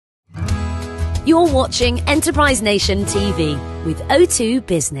You're watching Enterprise Nation TV with O2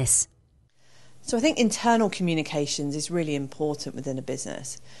 Business. So I think internal communications is really important within a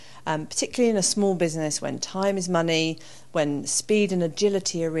business, particularly in a small business when time is money, when speed and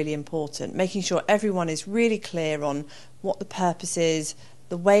agility are really important. Making sure everyone is really clear on what the purpose is,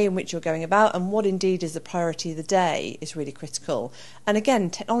 the way in which you're going about, and what indeed is the priority of the day is really critical. And again,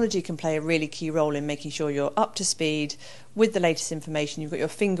 technology can play a really key role in making sure you're up to speed with the latest information, you've got your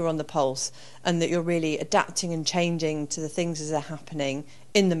finger on the pulse, and that you're really adapting and changing to the things as they're happening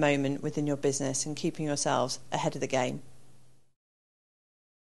in the moment within your business and keeping yourselves ahead of the game.